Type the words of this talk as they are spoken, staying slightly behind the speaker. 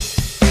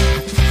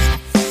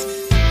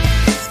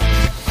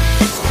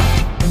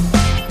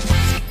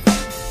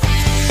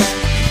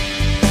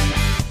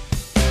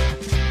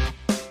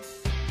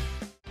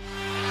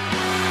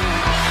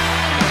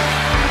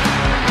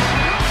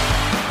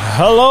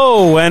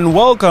Hello and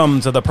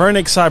welcome to the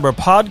Pernick Cyber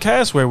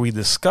Podcast, where we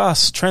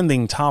discuss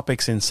trending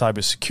topics in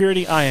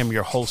cybersecurity. I am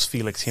your host,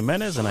 Felix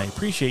Jimenez, and I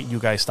appreciate you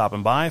guys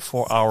stopping by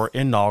for our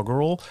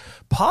inaugural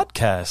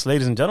podcast.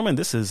 Ladies and gentlemen,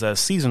 this is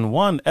Season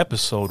 1,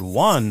 Episode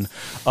 1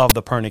 of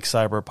the Pernick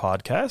Cyber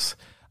Podcast,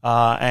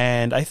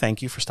 and I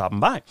thank you for stopping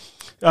by.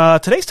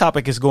 Today's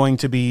topic is going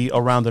to be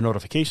around the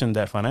notification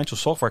that financial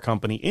software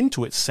company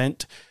Intuit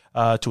sent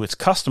to its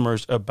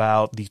customers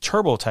about the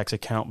TurboTax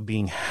account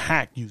being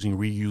hacked using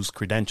reused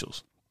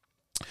credentials.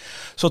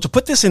 So to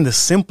put this in the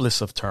simplest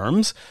of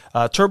terms,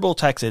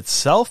 TurboTax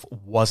itself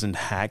wasn't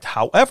hacked.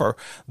 However,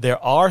 there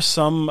are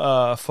some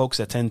folks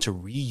that tend to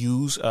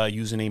reuse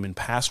username and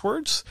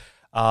passwords.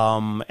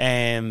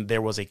 And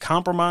there was a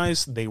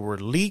compromise. They were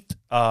leaked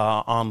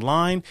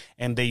online,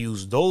 and they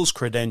used those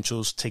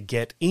credentials to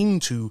get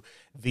into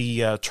the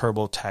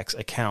TurboTax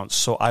account.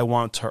 So I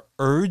want to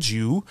urge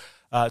you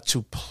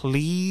to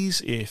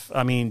please,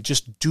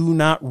 just do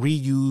not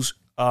reuse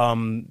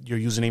your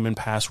username and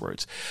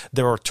passwords.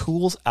 There are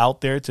tools out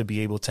there to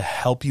be able to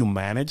help you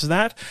manage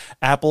that.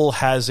 Apple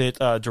has it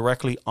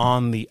directly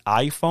on the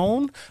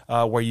iPhone,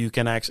 where you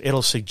can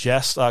it'll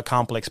suggest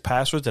complex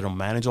passwords that'll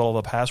manage all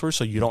of the passwords,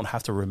 so you don't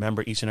have to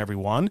remember each and every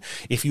one.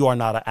 If you are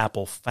not an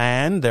Apple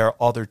fan, there are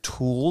other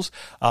tools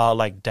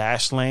like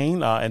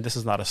Dashlane, and this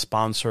is not a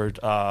sponsored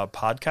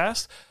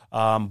podcast,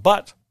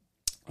 but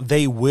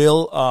they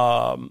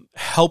will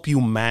help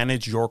you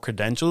manage your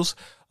credentials,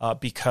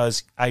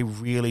 because I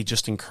really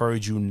just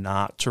encourage you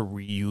not to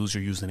reuse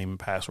your username and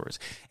passwords.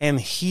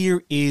 And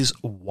here is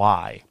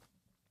why.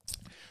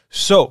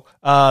 So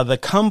the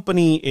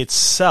company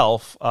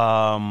itself,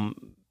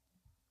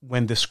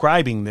 when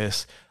describing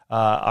this,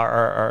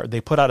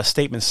 they put out a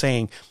statement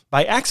saying,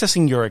 by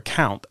accessing your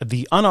account,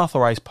 the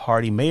unauthorized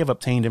party may have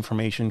obtained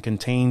information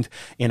contained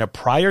in a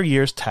prior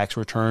year's tax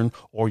return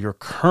or your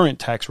current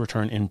tax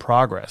return in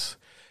progress,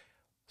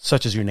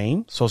 such as your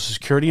name, social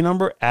security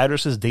number,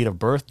 addresses, date of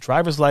birth,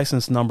 driver's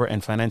license number,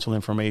 and financial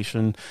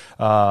information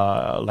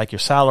like your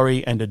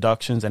salary and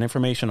deductions, and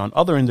information on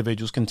other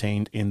individuals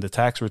contained in the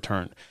tax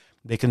return.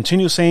 They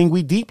continue saying,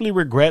 we deeply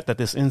regret that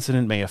this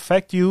incident may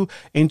affect you.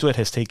 Intuit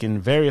has taken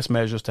various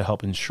measures to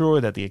help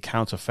ensure that the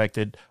accounts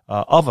affected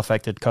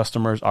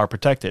customers are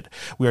protected.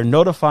 We are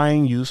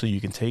notifying you so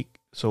you can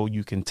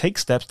take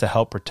steps to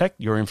help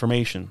protect your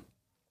information.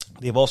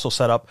 They've also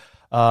set up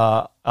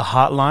a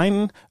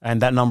hotline,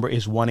 and that number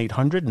is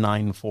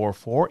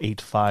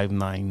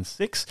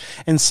 1-800-944-8596,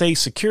 and say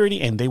security,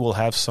 and they will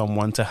have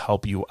someone to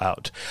help you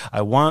out.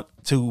 I want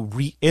to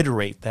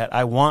reiterate that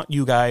I want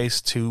you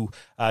guys to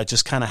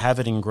just kind of have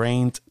it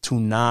ingrained to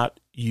not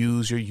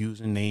use your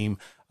username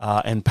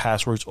and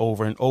passwords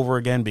over and over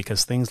again,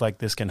 because things like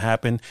this can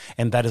happen,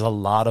 and that is a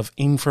lot of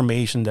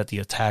information that the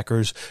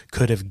attackers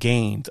could have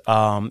gained.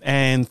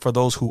 And for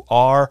those who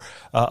are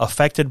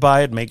affected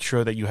by it, make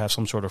sure that you have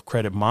some sort of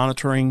credit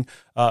monitoring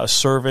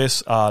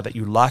service, that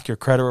you lock your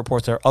credit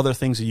reports. There are other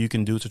things that you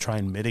can do to try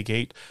and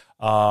mitigate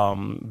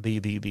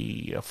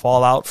the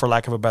fallout, for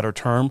lack of a better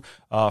term,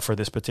 for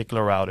this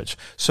particular outage.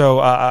 So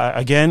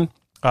again,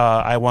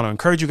 I want to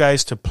encourage you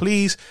guys to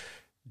please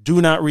do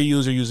not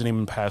reuse your username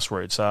and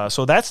passwords.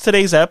 So that's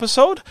today's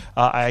episode.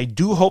 I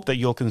do hope that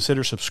you'll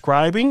consider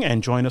subscribing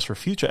and join us for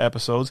future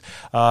episodes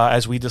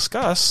as we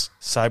discuss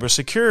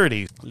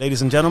cybersecurity.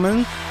 Ladies and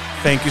gentlemen,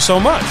 thank you so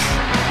much.